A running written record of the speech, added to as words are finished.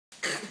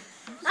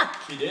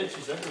She did.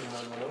 She said there was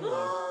another one over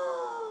there.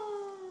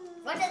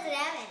 What does it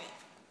have in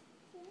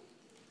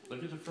it?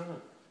 Look at the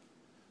front.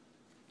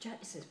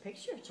 It says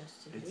picture,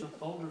 Justin It's Bieber. a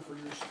folder for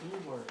your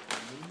schoolwork.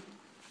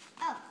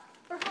 Oh,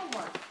 For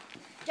homework.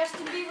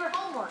 Justin Bieber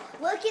homework.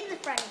 look in the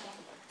front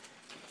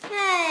again.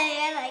 Hey,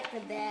 I like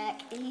the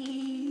back.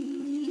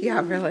 Yeah,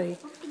 really.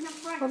 Look in the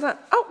front. Hold on.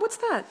 Oh, what's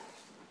that?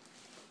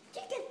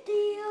 Ticket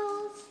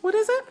deals. What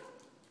is it?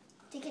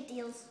 Ticket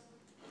deals.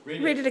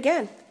 Read it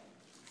again.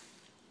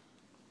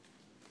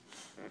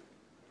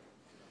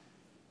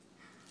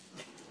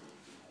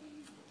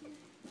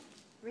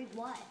 Read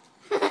what?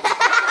 Do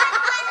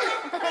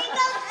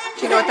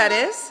you know what that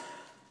is?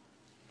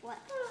 What?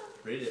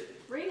 Read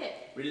it. Read it.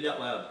 Read it out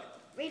loud.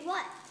 Read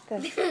what?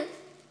 This.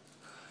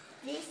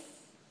 This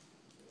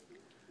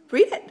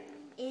Read it.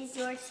 is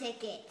your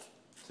ticket.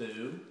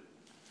 To.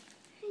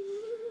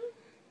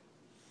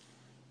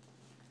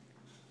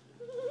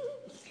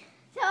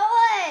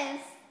 Toys.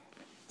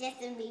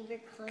 Justin Bieber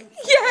concert.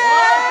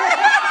 Yeah!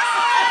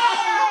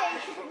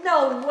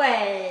 No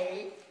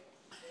way.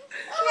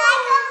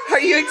 Are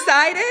you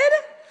excited?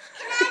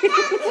 Can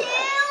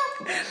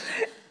I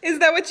Is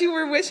that what you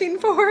were wishing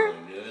for?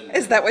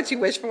 Is that what you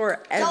wish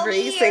for every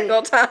me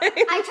single time?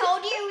 I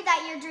told you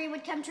that your dream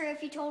would come true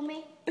if you told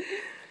me.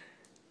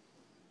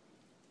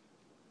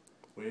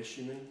 Wish,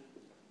 you mean?